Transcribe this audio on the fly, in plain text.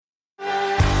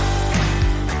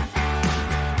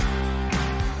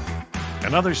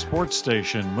Another sports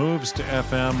station moves to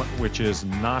FM, which is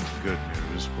not good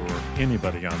news for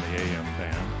anybody on the AM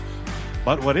band.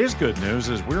 But what is good news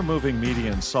is we're moving Media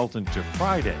Insultant to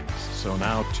Fridays, so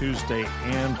now Tuesday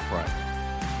and Friday.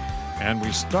 And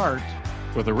we start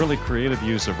with a really creative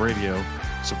use of radio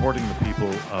supporting the people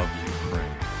of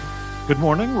Ukraine. Good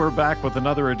morning. We're back with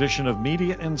another edition of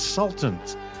Media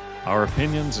Insultant. Our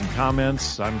opinions and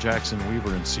comments. I'm Jackson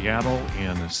Weaver in Seattle.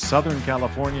 In Southern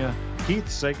California, Keith,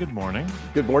 say good morning.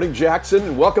 Good morning, Jackson,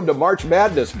 and welcome to March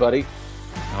Madness, buddy.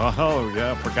 Oh,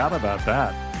 yeah, forgot about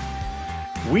that.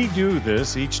 We do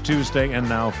this each Tuesday and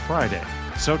now Friday.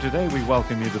 So today we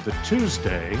welcome you to the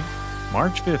Tuesday,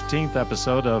 March 15th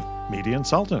episode of Media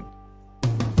Insultant.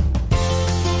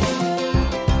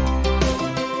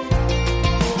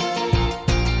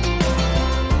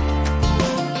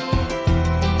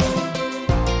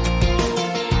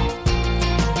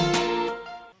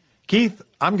 Keith,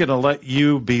 I'm going to let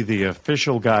you be the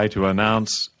official guy to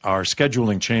announce our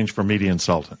scheduling change for Media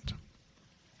Insultant.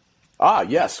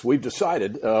 Yes, we've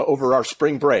decided over our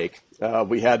spring break,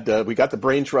 we got the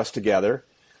brain trust together.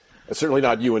 Certainly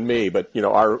not you and me, but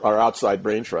our outside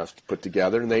brain trust put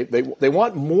together, and they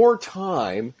want more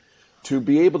time to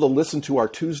be able to listen to our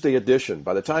Tuesday edition.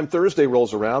 By the time Thursday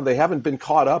rolls around, they haven't been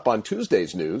caught up on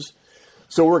Tuesday's news.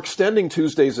 So we're extending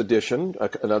Tuesday's edition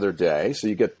another day. So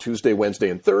you get Tuesday, Wednesday,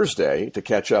 and Thursday to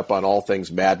catch up on all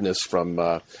things madness from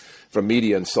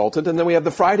Media Insultant. And then we have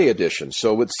the Friday edition.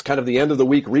 So it's kind of the end of the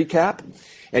week recap.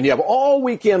 And you have all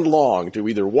weekend long to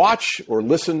either watch or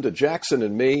listen to Jackson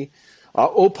and me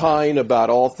opine about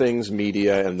all things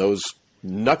media and those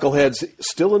knuckleheads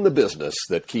still in the business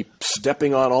that keep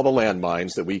stepping on all the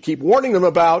landmines that we keep warning them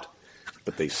about.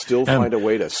 But they still find a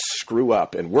way to screw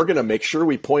up. And we're going to make sure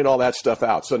we point all that stuff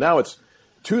out. So now it's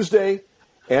Tuesday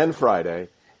and Friday.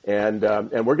 And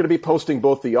we're going to be posting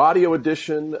both the audio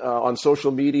edition on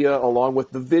social media along with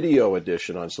the video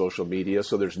edition on social media.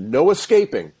 So there's no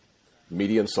escaping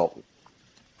Media Insultant.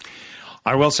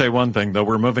 I will say one thing, though.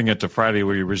 We're moving it to Friday.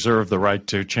 We reserve the right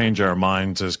to change our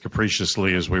minds as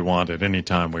capriciously as we want at any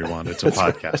time we want. It's a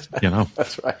podcast,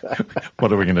 That's right.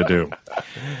 What are we going to do?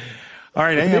 All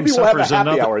right, AM maybe we'll have a happy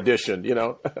another hour edition,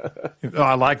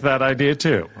 I like that idea,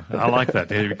 too. I like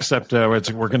that, except we're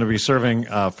going to be serving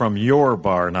from your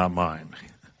bar, not mine.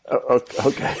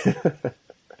 Okay.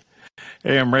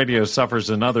 AM radio suffers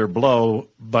another blow,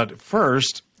 but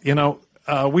first,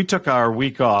 we took our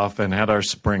week off and had our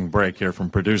spring break here from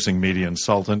producing Media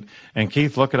Insultant, and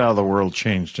Keith, look at how the world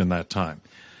changed in that time.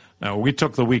 Now, we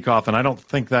took the week off, and I don't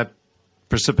think that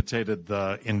precipitated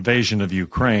the invasion of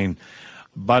Ukraine,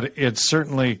 but it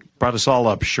certainly brought us all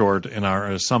up short in our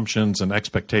assumptions and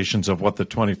expectations of what the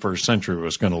 21st century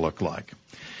was going to look like.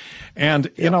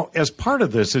 And, as part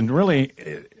of this, and really,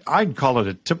 I'd call it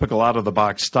a typical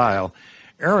out-of-the-box style,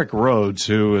 Eric Rhodes,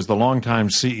 who is the longtime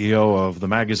CEO of the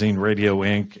magazine Radio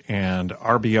Inc. and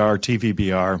RBR,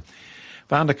 TVBR,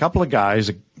 found a couple of guys,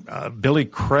 Billy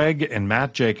Craig and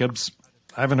Matt Jacobs.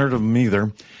 I haven't heard of them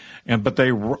either. But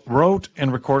they wrote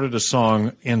and recorded a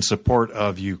song in support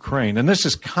of Ukraine. And this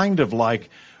is kind of like,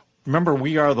 remember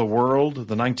We Are the World,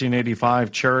 the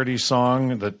 1985 charity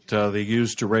song that they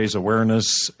used to raise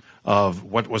awareness of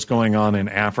what was going on in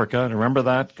Africa? Remember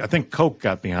that? I think Coke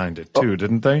got behind it too,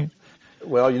 didn't they?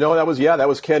 Well, that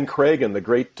was Ken Cragen, the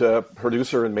great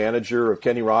producer and manager of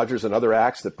Kenny Rogers and other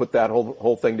acts that put that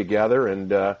whole thing together.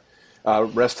 And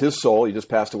rest his soul, he just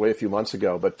passed away a few months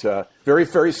ago. But very,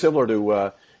 very similar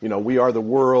to We Are the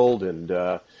World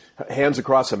and Hands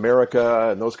Across America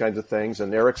and those kinds of things.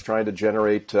 And Eric's trying to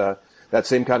generate that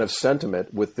same kind of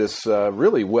sentiment with this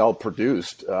really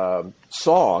well-produced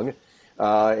song.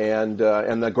 And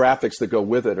the graphics that go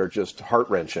with it are just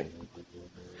heart-wrenching.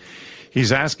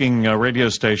 He's asking radio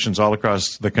stations all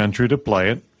across the country to play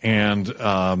it. And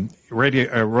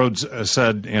Rhodes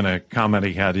said in a comment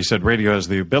he said, radio has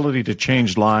the ability to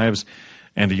change lives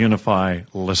and to unify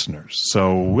listeners.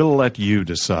 So we'll let you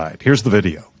decide. Here's the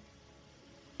video.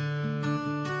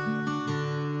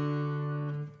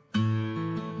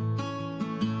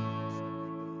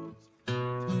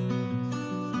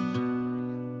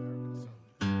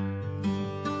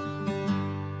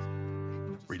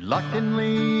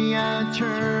 Reluctantly, I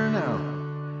turn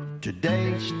on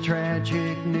today's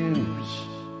tragic news.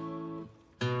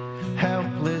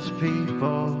 Helpless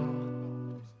people,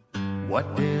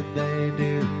 what did they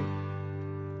do?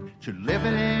 To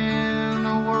living in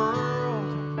a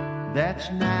world that's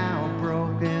now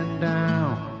broken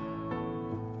down.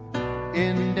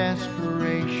 In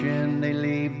desperation, they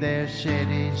leave their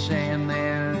cities and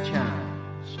their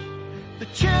towns. The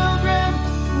children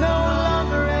no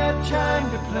longer have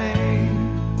time to play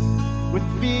with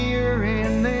fear in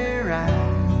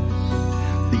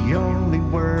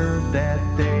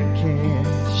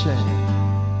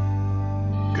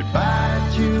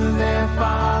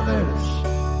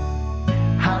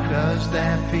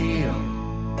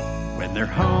and their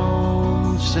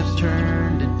homes have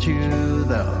turned into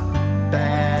the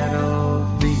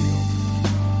battlefield.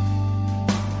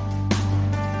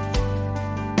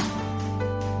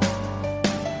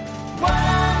 What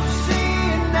I'm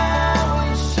seeing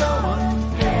now is so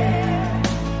unfair,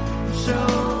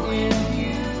 so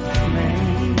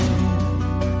inhumane.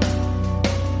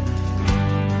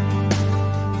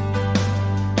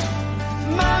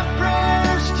 My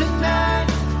prayers tonight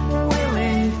will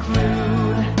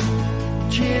include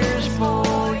cheers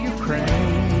for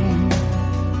Ukraine,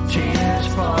 cheers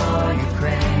for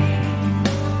Ukraine,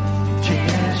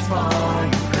 cheers for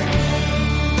Ukraine.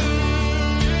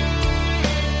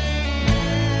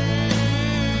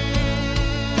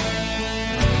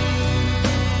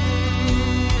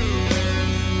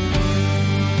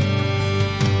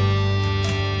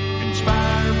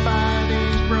 Inspired by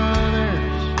these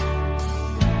brothers,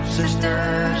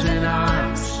 sisters in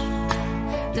arms,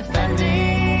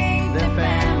 defending their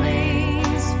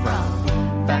families from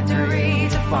factory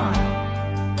to farm.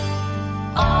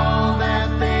 All that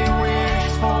they wish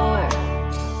for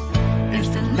is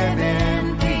to live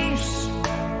in peace.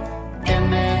 In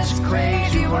this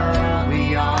crazy world,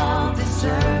 we all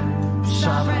deserve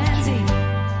sovereignty.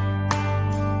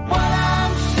 What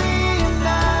I'm seeing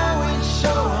now is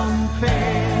so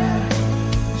unfair,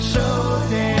 so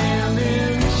damn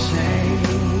insane.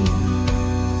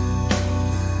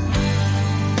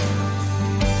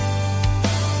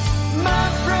 My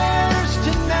prayers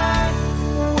tonight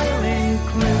will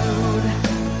include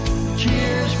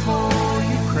cheers for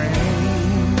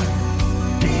Ukraine,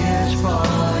 tears for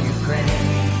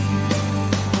Ukraine,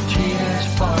 tears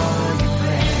for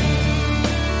Ukraine.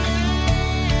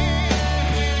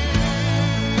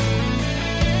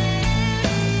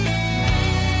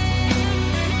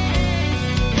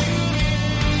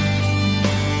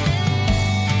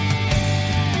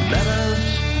 Let us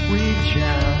reach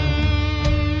out,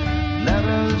 let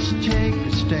us take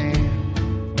a stand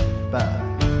by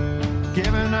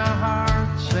giving our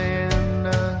hearts and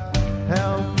a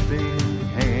helping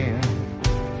hand.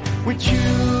 We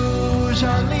choose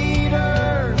our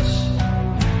leaders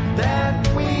that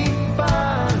we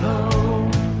follow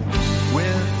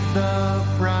with the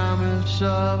promise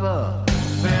of a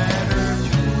better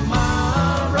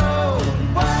tomorrow.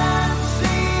 What I'm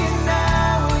seeing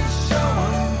now is so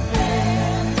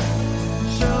unfair,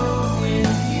 so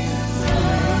inhumane.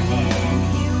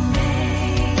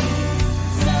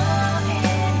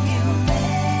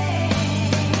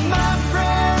 My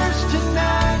prayers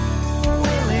tonight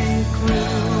will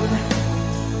include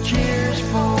cheers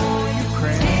for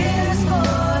Ukraine, cheers for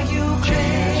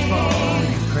Ukraine,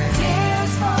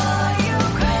 cheers for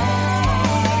Ukraine.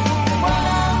 What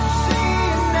I'm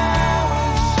seeing now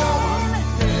is so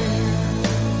unfair,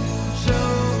 so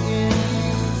inhumane.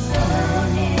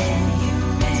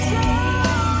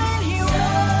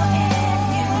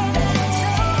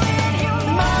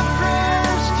 My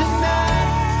prayers tonight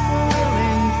will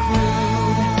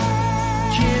include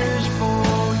cheers for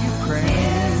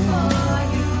Ukraine,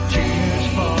 cheers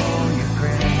for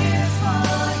Ukraine,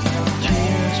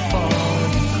 cheers for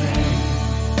Ukraine,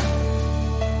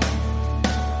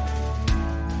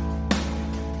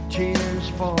 cheers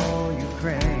for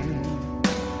Ukraine,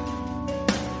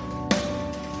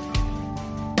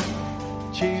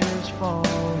 cheers for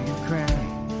Ukraine.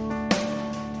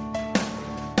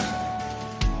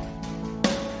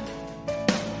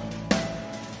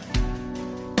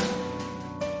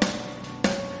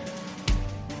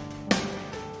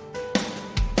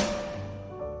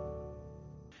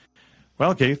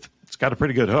 Well, Keith, it's got a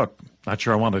pretty good hook. Not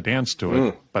sure I want to dance to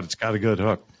it, but it's got a good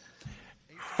hook.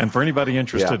 And for anybody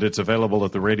interested, Yeah. it's available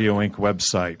at the Radio Inc.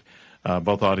 website,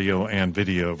 both audio and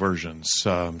video versions.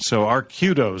 So our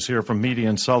kudos here from Media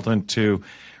Insultant to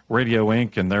Radio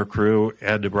Inc. and their crew,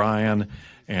 Ed Bryan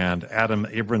and Adam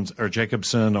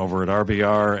Jacobson over at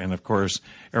RBR, and, of course,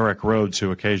 Eric Rhodes,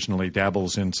 who occasionally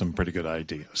dabbles in some pretty good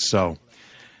ideas. So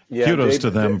Yeah, kudos to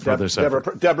them for this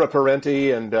effort. Deborah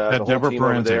Parenti and the whole Deborah team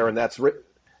over Parenti. there, and that's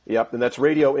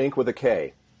Radio Inc. with a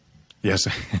K. Yes,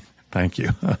 thank you.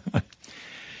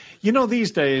 You know,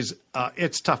 these days,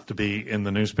 it's tough to be in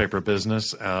the newspaper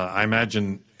business. I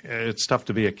imagine it's tough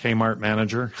to be a Kmart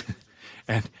manager.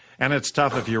 and it's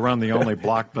tough if you run the only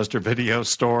Blockbuster video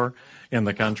store in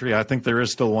the country. I think there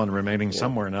is still one remaining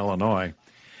somewhere in Illinois.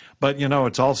 But, you know,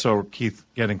 it's also, Keith,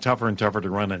 getting tougher and tougher to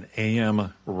run an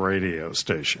AM radio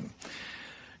station.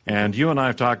 And you and I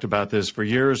have talked about this for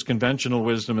years. Conventional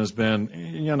wisdom has been,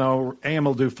 you know, AM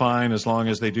will do fine as long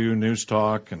as they do news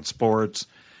talk and sports.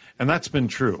 And that's been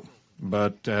true.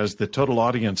 But as the total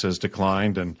audience has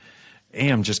declined and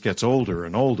AM just gets older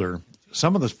and older,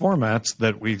 some of the formats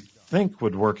that we think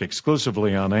would work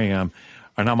exclusively on AM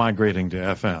are now migrating to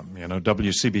FM. You know,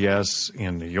 WCBS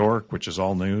in New York, which is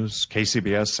all news,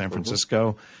 KCBS, San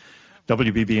Francisco,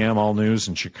 WBBM, all news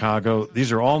in Chicago.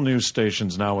 These are all news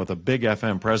stations now with a big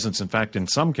FM presence. In fact, in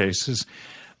some cases,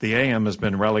 the AM has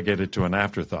been relegated to an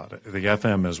afterthought. The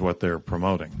FM is what they're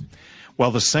promoting.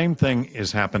 Well, the same thing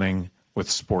is happening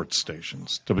with sports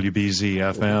stations. WBZ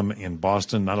FM in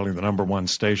Boston, not only the number one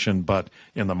station but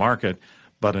in the market,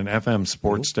 but an FM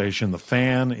sports station. The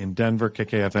Fan in Denver,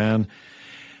 KKFN.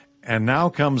 And now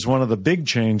comes one of the big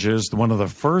changes, one of the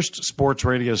first sports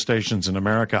radio stations in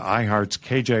America, iHeart's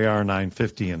KJR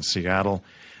 950 in Seattle.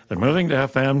 They're moving to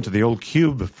FM to the old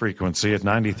Cube frequency at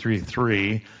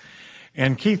 93.3.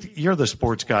 And Keith, you're the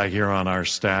sports guy here on our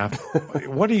staff.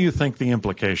 What do you think the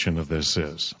implication of this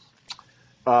is?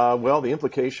 Well, the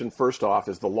implication, first off,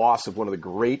 is the loss of one of the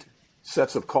great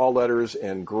sets of call letters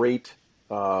and great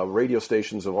radio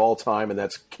stations of all time, and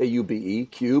that's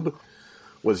KUBE. Cube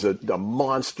was a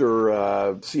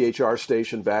monster CHR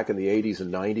station back in the 80s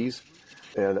and 90s,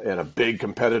 and a big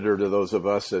competitor to those of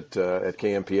us at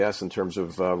KMPS in terms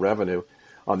of revenue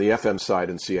on the FM side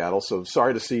in Seattle. So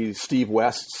sorry to see Steve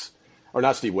West's, or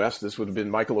not Steve West, this would have been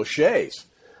Michael O'Shea's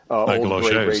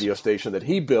great radio station that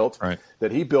he built,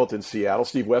 in Seattle.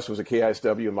 Steve West was at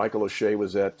KISW and Michael O'Shea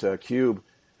was at Cube.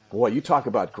 Boy, you talk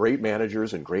about great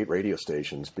managers and great radio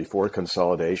stations before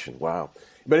consolidation. Wow.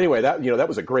 But anyway, that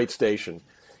was a great station.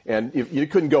 And if you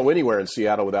couldn't go anywhere in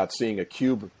Seattle without seeing a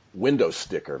Cube window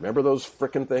sticker. Remember those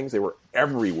frickin' things? They were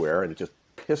everywhere, and it just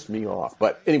pissed me off.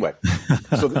 But anyway,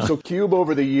 so Cube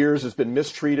over the years has been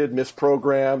mistreated,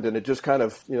 misprogrammed, and it just kind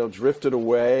of drifted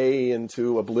away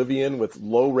into oblivion with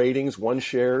low ratings, 1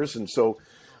 shares. And so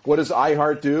what does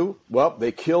iHeart do? Well,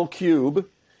 they kill Cube,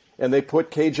 and they put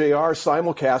KJR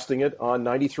simulcasting it on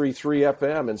 93.3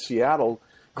 FM in Seattle.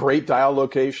 Great dial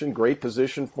location, great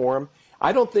position for them.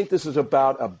 I don't think this is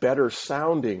about a better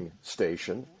sounding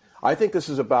station. I think this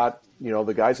is about,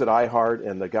 the guys at iHeart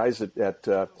and the guys at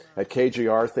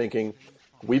KJR thinking,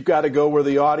 we've got to go where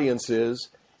the audience is,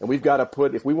 and we've got to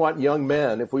put, if we want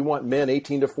men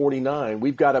 18 to 49,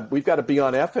 we've got to be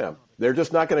on FM. They're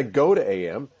just not going to go to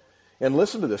AM and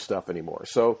listen to this stuff anymore.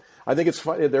 So I think it's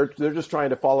fun. They're just trying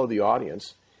to follow the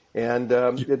audience, and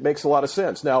it makes a lot of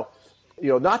sense. Now,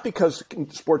 not because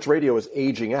sports radio is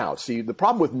aging out. See, the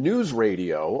problem with news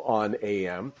radio on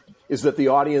AM is that the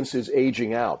audience is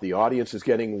aging out. The audience is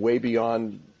getting way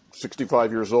beyond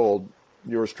 65 years old,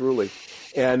 yours truly.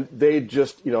 And they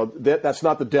just, that's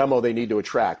not the demo they need to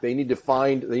attract. They need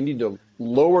to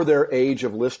lower their age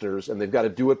of listeners, and they've got to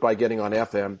do it by getting on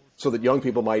FM so that young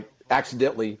people might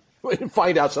accidentally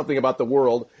find out something about the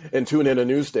world and tune in a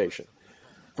news station.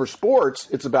 For sports,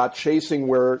 it's about chasing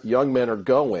where young men are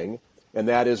going, and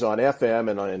that is on FM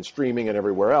and on streaming and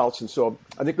everywhere else. And so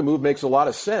I think the move makes a lot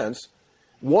of sense.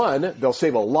 One, they'll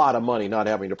save a lot of money not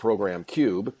having to program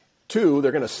Cube. Two,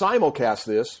 they're going to simulcast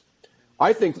this,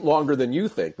 I think, longer than you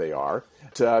think they are.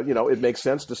 It makes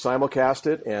sense to simulcast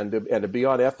it and to be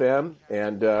on FM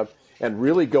and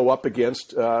really go up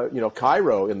against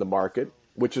Cairo in the market,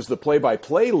 which is the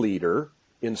play-by-play leader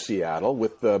in Seattle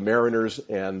with the Mariners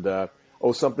and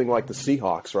something like the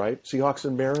Seahawks, right? Seahawks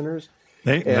and Mariners.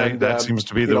 That seems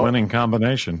to be the winning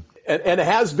combination. And it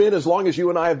has been as long as you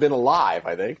and I have been alive,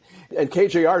 I think. And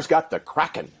KJR's got the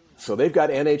Kraken. So they've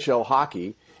got NHL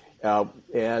hockey,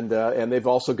 and they've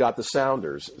also got the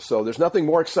Sounders. So there's nothing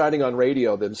more exciting on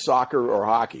radio than soccer or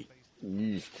hockey.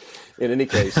 In any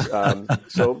case,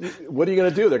 so what are you going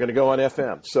to do? They're going to go on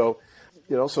FM. So,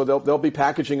 so they'll be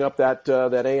packaging up that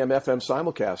AM/FM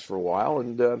simulcast for a while,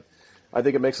 and I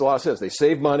think it makes a lot of sense. They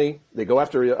save money. They go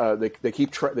after. They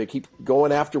keep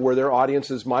going after where their audience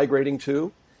is migrating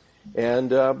to, and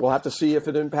we'll have to see if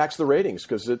it impacts the ratings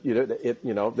because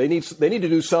they need to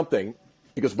do something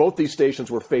because both these stations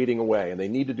were fading away, and they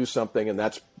need to do something, and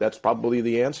that's probably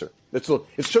the answer. It's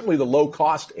certainly the low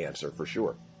cost answer for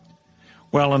sure.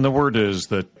 Well, and the word is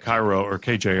that Cairo or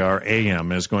KJR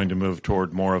AM is going to move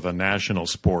toward more of a national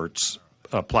sports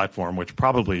platform, which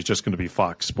probably is just going to be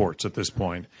Fox Sports at this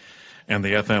point. And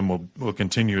the FM will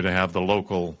continue to have the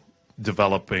local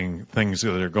developing things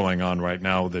that are going on right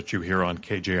now that you hear on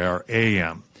KJR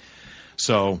AM.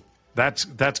 So that's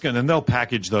going, and they'll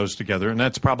package those together, and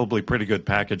that's probably pretty good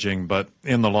packaging. But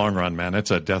in the long run, man,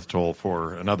 it's a death toll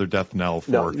for another death knell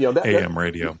for AM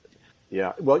radio.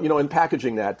 Yeah, well, and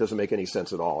packaging that doesn't make any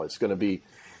sense at all. It's going to be,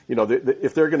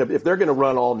 if they're going to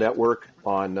run all network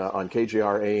on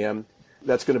KJR AM,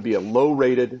 that's going to be a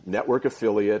low-rated network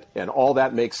affiliate, and all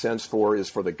that makes sense is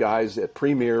for the guys at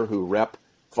Premier who rep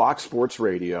Fox Sports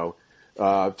Radio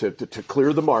to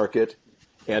clear the market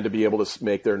and to be able to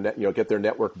make their get their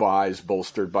network buys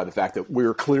bolstered by the fact that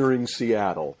we're clearing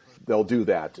Seattle. They'll do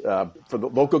that. For the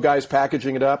local guys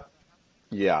packaging it up,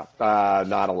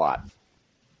 not a lot.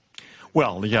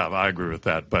 Well, yeah, I agree with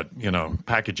that. But,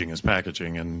 packaging is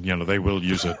packaging, and, they will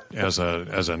use it as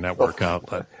a network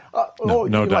outlet. No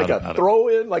doubt like about a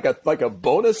throw-in, like a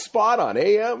bonus spot on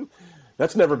AM?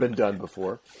 That's never been done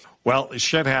before. Well,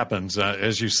 shit happens.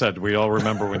 As you said, we all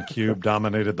remember when Cube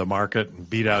dominated the market and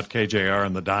beat out KJR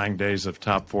in the dying days of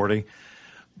Top 40.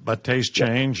 But tastes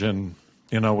change, and,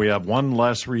 we have one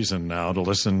less reason now to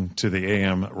listen to the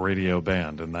AM radio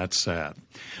band, and that's sad.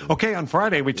 Okay, on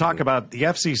Friday, we talk about the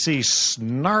FCC's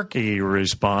snarky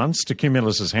response to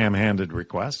Cumulus's ham-handed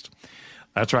request.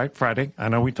 That's right, Friday. I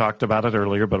know we talked about it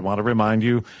earlier, but I want to remind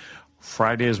you,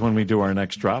 Friday is when we do our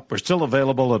next drop. We're still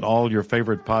available at all your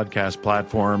favorite podcast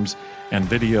platforms, and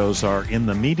videos are in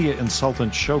the Media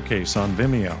Insultant Showcase on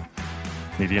Vimeo.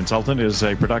 Media Insultant is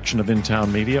a production of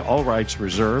In-Town Media, all rights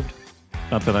reserved.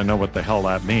 Not that I know what the hell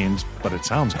that means, but it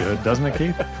sounds good, doesn't it,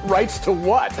 Keith? Rights to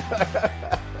what?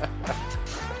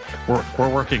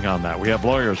 We're working on that. We have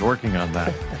lawyers working on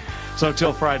that. So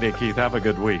till Friday, Keith, have a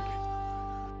good week.